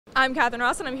I'm Catherine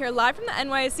Ross, and I'm here live from the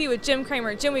NYSE with Jim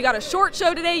Cramer. Jim, we got a short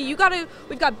show today. We've got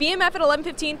BMF at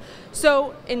 11:15.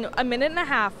 So in a minute and a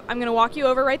half, I'm going to walk you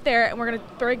over right there, and we're going to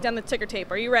break down the ticker tape.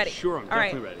 Are you ready? Sure, I'm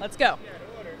definitely ready. Let's go.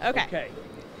 Okay.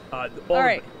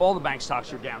 All the bank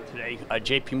stocks are down today.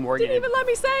 JP Morgan. Didn't even let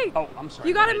me say. Oh, I'm sorry.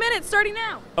 You got a minute starting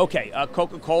now. Okay.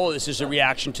 Coca-Cola, this is a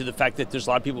reaction to the fact that there's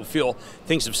a lot of people who feel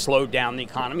things have slowed down the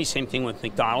economy. Same thing with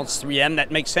McDonald's. 3M,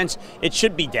 that makes sense. It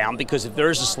should be down because if there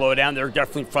is a slowdown, they're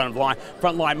definitely front line.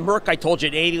 Merck, I told you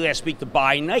at 80 last week to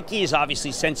buy. Nike is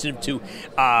obviously sensitive to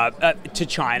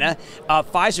China.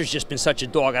 Pfizer's just been such a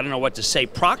dog. I don't know what to say.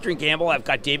 Procter & Gamble, I've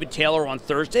got David Taylor on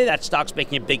Thursday. That stock's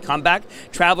making a big comeback.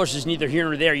 Travelers is neither here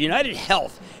nor there. United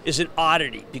Health is an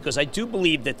oddity because I do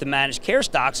believe that the managed care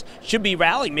stocks should be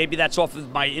rallying. Maybe that's off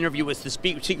of my interview with the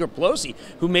Speaker Pelosi,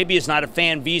 who maybe is not a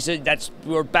fan. Visa,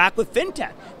 we're back with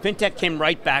FinTech. FinTech came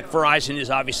right back. Verizon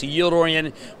is obviously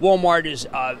yield-oriented. Walmart is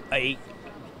a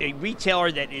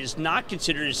retailer that is not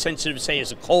considered as sensitive, say,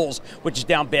 as a Kohl's, which is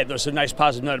down bad. There's a nice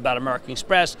positive note about American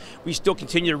Express. We still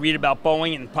continue to read about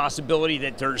Boeing and the possibility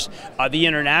that there's the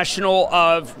international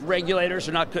regulators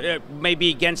are not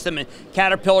maybe against them. And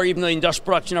Caterpillar, even though the industrial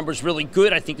production number is really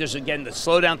good, I think there's, again, the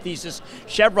slowdown thesis.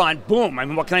 Chevron, boom. I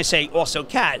mean, what can I say? Also,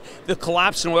 Cat, the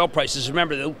collapse in oil prices.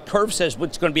 Remember, the curve says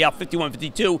what's going to be out 51,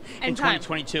 52 in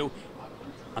 2022.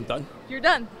 I'm done? You're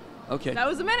done. Okay. That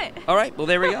was a minute. All right. Well,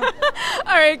 there we go. All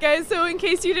right, guys. So in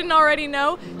case you didn't already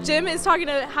know, Jim is talking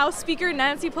to House Speaker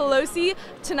Nancy Pelosi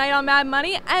tonight on Mad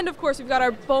Money. And, of course, we've got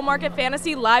our Bull Market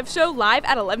Fantasy live show live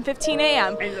at 11:15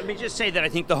 a.m. And let me just say that I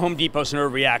think the Home Depot's an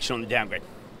overreaction on the downgrade.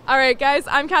 All right, guys.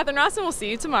 I'm Catherine Ross, and we'll see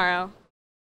you tomorrow.